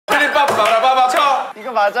빠바바바바바바바바.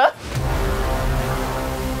 이거 맞아?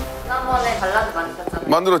 지난번에 발라드 만드셨잖아요.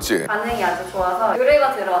 만들었지? 반응이 아주 좋아서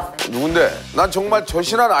의뢰가 들어왔어요. 누군데? 난 정말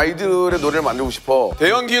절실한 아이들의 노래를 만들고 싶어.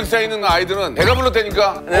 대형 기획사에 있는 아이들은 내가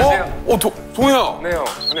불렀다니까. 안녕하세요. 동희 형. 네, 형.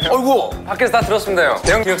 아이고. 밖에서 다 들었습니다, 형.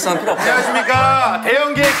 대형 기획사는 필요 없어요. 안녕하십니까.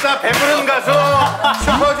 대형 기획사 배부른 가수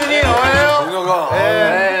슈퍼주니-어예요. 동혁아.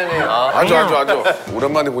 네. 앉아.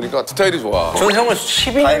 오랜만에 보니까 스타일이 좋아. 저는 형을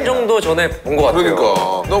 12년 정도 전에 본 것 같아요.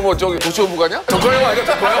 그러니까. 너 뭐 저기 도시오부 가냐? 덕화형 아니야,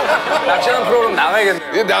 덕화형? 낚시하는 프로그램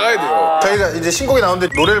나가야겠네요. 얘 나가야 돼요. 저희가 이제 신곡이 나오는데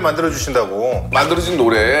노래를 만들어 주신다고. 만들어진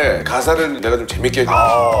노래에 가사를 내가 좀 재밌게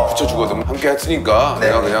붙여주거든. 함께 했으니까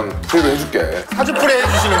내가 그냥 프리로 해줄게. 사주풀이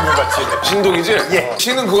해주시는 분 같이. 신동이지? 예.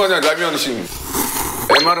 신은 그거 아니야, 라면 신.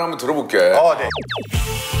 MR을 한번 들어볼게. 네.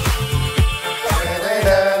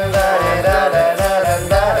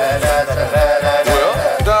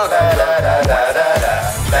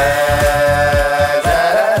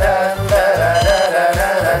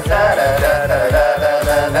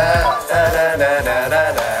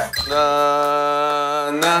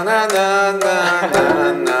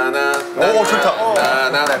 오, 좋다.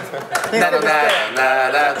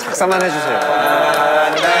 작사만 해주세요.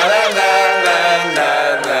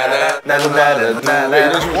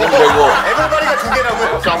 이런 식으로 되고. 에버바리가 두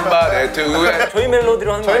개라고요? 썸바레 두에. 저희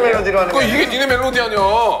멜로디로 하는 거 저희 아니에요? 멜로디로 하는 거. 이게 니네 멜로디 아니야.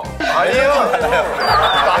 아니에요.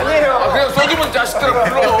 아니에요. 그냥 써주면 자식들아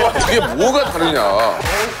불러. 그게 뭐가 다르냐.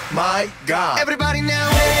 My God. Everybody now.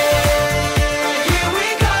 Here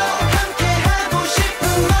we go. 함께 하고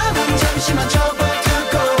싶은 마음 잠시만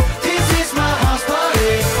접어두고. This is my house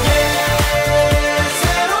party. Yeah.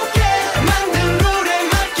 새롭게 만든 룰에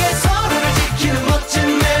맞게 서로를 지키는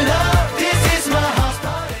멋진 멜로. This is my house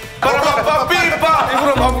party. 빠라바빠 삐빠.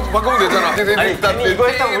 이거로 바꾸면 되잖아. 아니 괜히 이거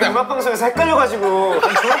했다고 우리 음악방송에서 헷갈려가지고.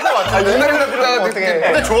 좋을 것 같아. 옛날에 듣다가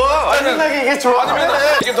근데 좋아. 생각에 이게 좋아. 아니면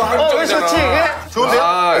이게 더 왜 한국적이잖아. 좋지 이게?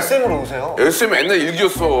 좋은데요? SM으로 오세요. SM 맨날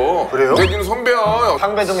일기였어. 그래요? 근데 니는 선배야.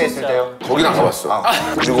 방배동에 있을 때요. 거긴 안 가봤어.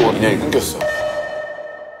 그리고 인연이 끊겼어.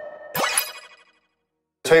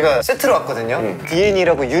 저희가 세트로 왔거든요.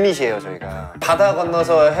 ENG라고 유닛이에요 저희가. 바다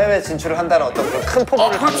건너서 해외 진출을 한다는 어떤 그런 큰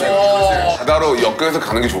포부를 그렇지. 바다로 엮여서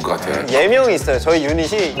가는 게 좋을 것 같아. 예명이 있어요. 저희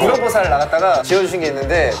유닛이 유럽보사를 나갔다가 지어주신 게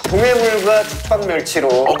있는데 동해물과 죽방멸치로.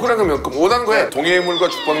 그래 그러면 원하는 거야. 동해물과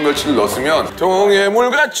죽방멸치를 넣었으면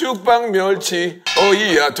동해물과 죽방멸치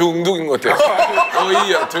어이야 둥둥인 것 같아.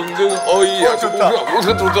 어이야 둥둥 어이야 둥둥. 좋다.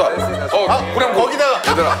 그럼 거기다가.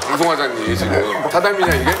 얘들아 방송하자니 지금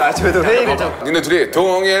사담이냐 이게? 저희도 회의를 좀. 니네 둘이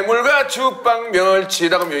동해물과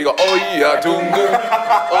죽방멸치다 그러면 이거 어이야 둥둥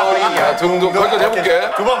어이야 둥둥 거기까지 해볼게.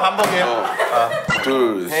 두 번 반복해요.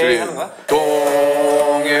 둘, 셋.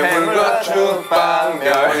 동해물과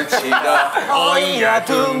죽방멸치다 어이야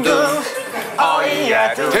둥둥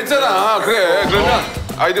어이야 둥둥. 됐잖아. 그래. 그러면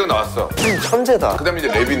아이디어가 나왔어. 천재다. 그 다음에 이제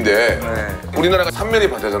랩인데 우리나라가 삼면이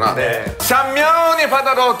바다잖아. 삼면이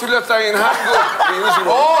바다로 둘러싸인 한국. 이런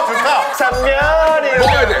식으로. 좋다. 삼면이.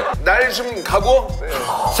 먹어야 돼. 날 좀 가고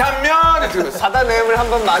삼면이 들어갔어. 바다 내음을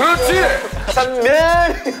한번 맞고. 그렇지.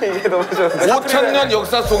 삼면이. 이게 너무 좋은데. 5,000년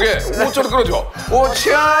역사 속에 5초를 끌어줘.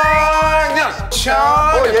 5,000년.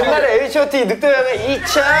 옛날에 H.O.T 늑대형의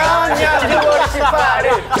 2000년 6월 18일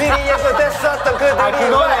미리 예고됐었던 그들이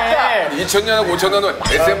그거네. 2,000년하고 5,000년은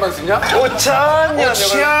SM만 쓰냐?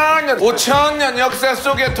 5,000년 5,000년 역사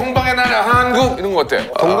속에 동방의 나라 한국 이런 거 어때?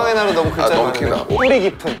 동방의 나라 너무 글자 너무 많은데. 기나. 뿌리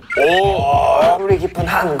깊은 뿌리 깊은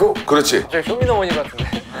한국. 그렇지. 저 쇼미더머니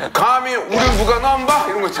같은데. 감히 우리 누가 넘봐?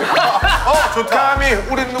 이런 거 있지. 좋다. 감히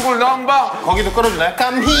우리 누굴 넘봐? 거기도 끌어주나요?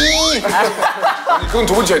 감히. 그건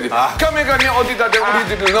두 번째 아이디. 감히 어디다 대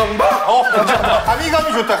우리들을 넘봐? 감히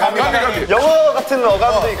좋다. 감히. 영어 같은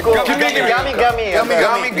어감도 있고 감히.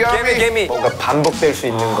 개미. 뭔가 반복될 수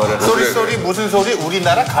있는 거를. 소리 무슨 소리?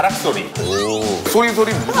 우리나라 가락 소리. 소리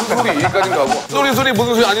무슨 소리 여기까지 가고 소리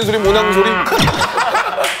무슨 소리 아닌 소리 모낭 소리.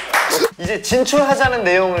 이제 진출하자는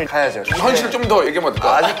내용을 가야죠. 현실을 좀 더 얘기하면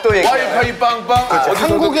어떨까? 아직도 얘기. 와이파이 빵빵.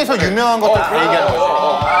 한국에서 유명한 것들 다 얘기하는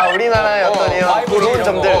거지. 우리나라의 어떤 이런 좋은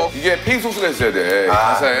점들. 이게 페이소스가 있어야 돼.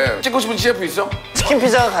 가사에. 찍고 싶은 CF 있어? 치킨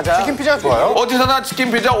피자 가자. 치킨 피자 좋아요? 어디서나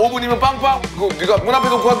치킨 피자 5분이면 빵빵. 그거 네가 문 앞에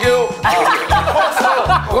놓고 갈게요.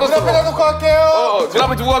 문 앞에다 놓고 갈게요. 문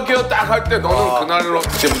앞에 두고 갈게요. 딱 할 때 너는 그날로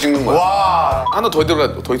CF 찍는 거야. 와. 하나 더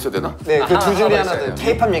들어가 더 있어야 되나? 네, 그 두 중에 하나 더.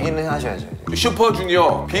 K-팝 얘기는 하셔야죠.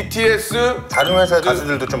 슈퍼주니어, BTS, 다른 회사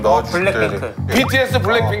가수들도 좀 넣어주셔야 돼. BTS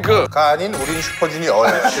블랙핑크. 가 아닌 우린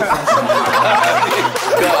슈퍼주니-어예요.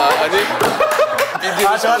 아니.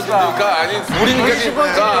 BTS가 아닌 우리니까. 우리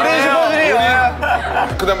슈퍼주니.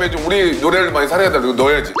 그다음에 좀 우리 노래를 많이 살아야 돼. 이거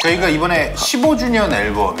넣어야지. 저희가 이번에 15주년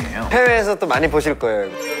앨범이에요. 해외에서 또 많이 보실 거예요.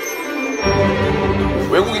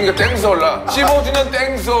 외국인이니까 땡스올라. 15주년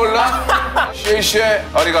땡스올라. 쉐쉐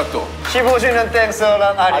아리가또. 15주년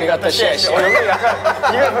땡스란 아리가또 쉐쉐. 여기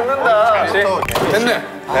약간 이가 붙는다. 됐네.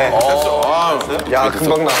 네. 됐어. 아, 야,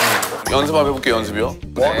 금방 나왔네. 연습 한번 해볼게, 연습이요.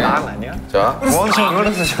 난 아니야? 자, 원샷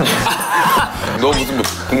그랬어. 너 무슨 뭐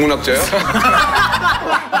국문학자야?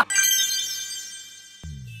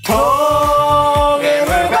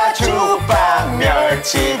 동해물과 죽빵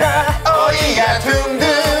멸치다 어이야 둥둥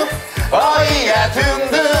어이야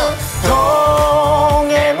둥둥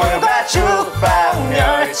동해물과 죽빵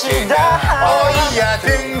멸치다 어이야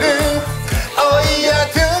둥둥 어이야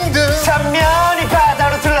둥둥 삼면이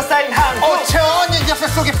바다로 둘러싸인 한국 5천년 역사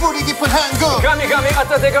속에 뿌리 깊은 한국 감히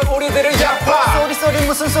아따 대가 우리들을 야 소리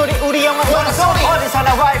무슨 소리 우리 영화 원한 소리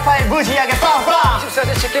어디서나 와이파이 무지하게 빵빵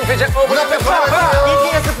집사진 치킨 피자 오븐 앞에 앞에 빵빵. 빵빵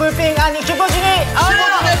BTS 불핑 아니 슈퍼주니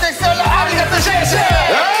 15주년 땡스올라 아리가또 쉐쉐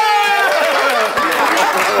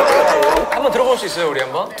한번 들어볼 수 있어요 우리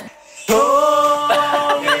한번?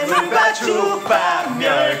 동해물과 죽빵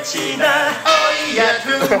멸치다 어이야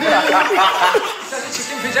둥둥 집사진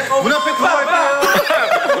치킨 피자 오븐 앞에 두고 할게요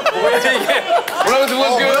뭐지 이게? 뭐라고 두고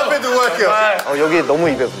문 할게요? 앞에 두고 할게요 여기 너무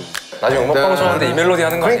입에 붙네 나중에 음악 방송하는데 이 멜로디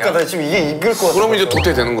하는 거 아니야? 그러니까 나 지금 이게 입을 것 같아 그럼 이제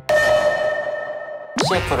도태 되는 거.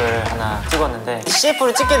 CF를 하나 찍었는데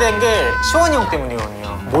CF를 찍게 된 게 시원이 형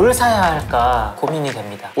때문이거든요. 뭘 사야 할까 고민이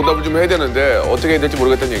됩니다. 보답을 좀 해야 되는데 어떻게 해야 될지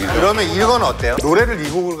모르겠다는 얘기죠. 그러면 이건 어때요? 노래를 이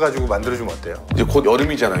곡을 가지고 만들어주면 어때요? 이제 곧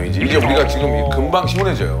여름이잖아요. 이제 우리가 지금 금방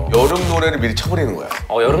시원해져요. 여름 노래를 미리 쳐버리는 거야.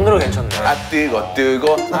 여름 노래 괜찮네. 아 뜨거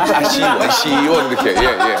시원 이렇게.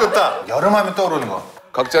 예. 좋다 여름하면 떠오르는 거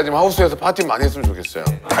각자 지금 하우스에서 파티 많이 했으면 좋겠어요.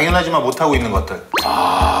 당연하지만 못하고 있는 것들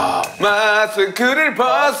마스크를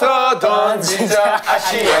벗어 던지자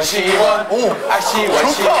아시원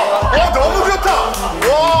좋다 너무 좋다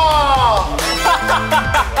와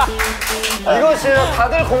이거 진짜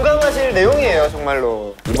다들 공감하실 내용이에요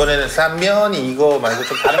정말로 이번에는 쌈면이 이거 말고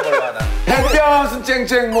좀 다른 걸로 하나 햇볕은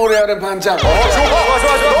쨍쨍 모래알은 반짝.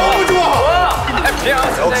 너무 좋아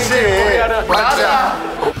역시 맞아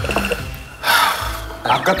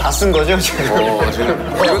아까 다 쓴 거죠 지금?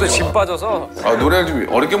 지금 이것도 진 빠져서 노래를 좀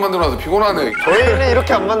어렵게 만들어놔서 피곤하네. 저희는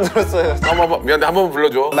이렇게 안 만들었어요 한번 미안해 한 번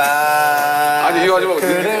불러줘. 아니 이거 하지 말고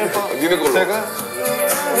니네 걸로.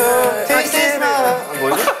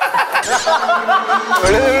 뭐지?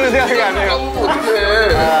 원래는 생각이 안 해요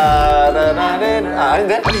어떡해.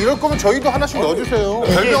 아닌데? 아니 이럴 거면 저희도 하나씩 넣어주세요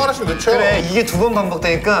별명 하나씩 넣죠 그래 이게 두 번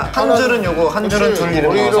반복되니까 한 줄은 요거 한 줄은 둘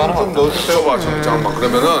이름 우리 넣어서 이름 하는 좀 거 넣어주세요 봐 잠깐만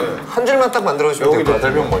그러면은 한 줄만 딱 만들어주시면 여기 될것 너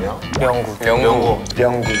같아요 별명 뭐냐? 영구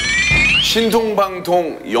명구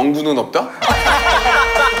신통방통 영구는 없다?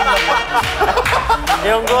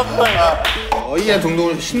 연구 없다. 어이야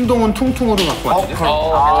둥둥을 신동은 퉁퉁으로 갖고 왔지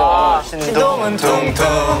신동은 퉁퉁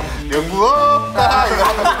연구 없다 이거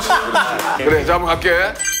한번 그래 자 한번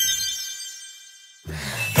갈게.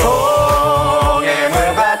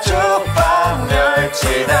 동해물과 죽빵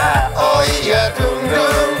멸치다 어이야 둥둥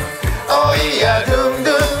어이야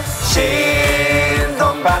둥둥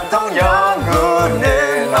신동방통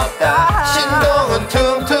연구는 없다 신동은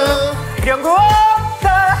퉁퉁 연구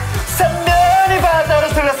없다 삼면이 바다로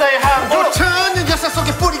둘러싸인 한국 5천년 역사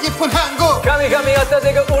속에 뿌리 깊은 한국 감히 아따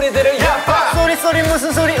대가 우리들을 소리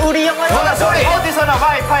무슨 소리 우리 영화 원한 소리 어디서나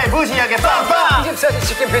와이파이 무지하게 빵빵 집사진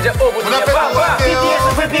치킨 피자 오븐 문 앞에 앞에 두고 빵빵 할게요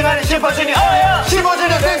BTS 불핑하는 슈퍼주니-어예요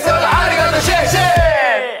 15주년 땡스올라 아리가또 쉐쉐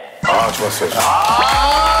아 좋았어요.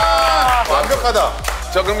 완벽하다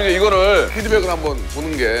자 그럼 이제 이거를 피드백을 한번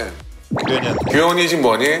보는 게. 규현이 지금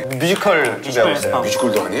뭐니? 뮤지컬 준비하고 있어요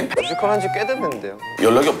뮤지컬도 하니? 뮤지컬 한 지 꽤 됐는데요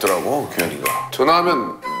연락이 없더라고 규현이가.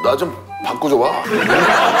 전화하면 나 좀 바꾸줘봐.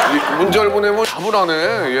 문자를 보내면 답을 안 해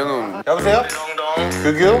얘는. 여보세요?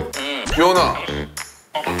 그규? 규현아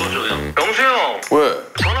바꿔줘요. 명수 형, 왜?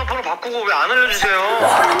 전화번호 바꾸고 왜 안 알려주세요?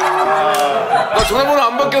 나 전화번호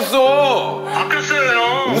안 바뀌었어. 바뀌었어요,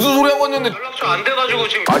 형. 무슨 소리 하고 왔는데. 연락처 안 돼가지고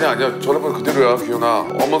지금 아니야 전화번호 그대로야 규현아.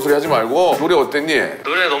 엄마 소리 하지 말고 노래 어땠니?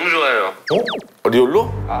 노래 너무 좋아요.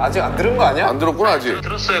 리얼로? 아직 안 들은 거 아니야? 안 들었구나 아직.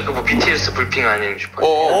 들었어요. 그 뭐 BTS 불핑 아닌 슈퍼.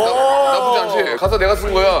 나쁘지 않지. 가사 내가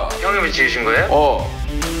쓴 거야. 형님이 지으신 거예요?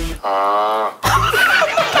 아,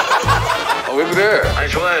 왜 그래? 아니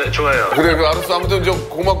좋아요. 그래 알았어. 아무튼 좀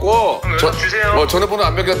고맙고. 연락 주세요. 전화번호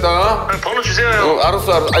안 바뀌었다. 아니, 번호 주세요, 형.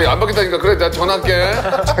 알았어. 아니 안 바뀌었다니까. 그래 내가 전화할게.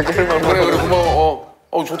 그래 고마워.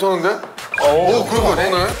 좋다는데? 그런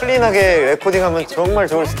거네. 클린하게 레코딩하면 정말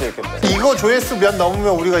좋을 수도 있겠다 이거 조회수 몇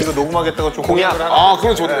넘으면 우리가 이거 녹음하겠다고 좀 공약. 공약을 하나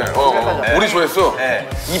그래 좋네. 우리 좋아했어. 네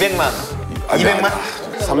 200만 200만?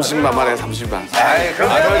 30만 만에 30만. 아이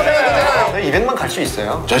그럼 200만 갈 수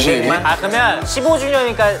있어요 자신 있니? 그러면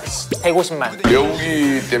 15주년이니까 150만.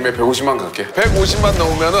 배우기 때문에 150만 갈게. 150만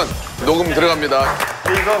넣으면은 녹음 들어갑니다.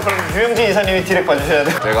 이거 그럼 유영진 이사님이 디렉 봐주셔야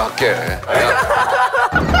돼요. 내가 할게.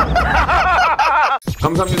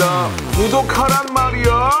 감사합니다. 구독하란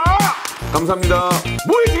말이야. 감사합니다.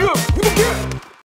 뭐해 지금?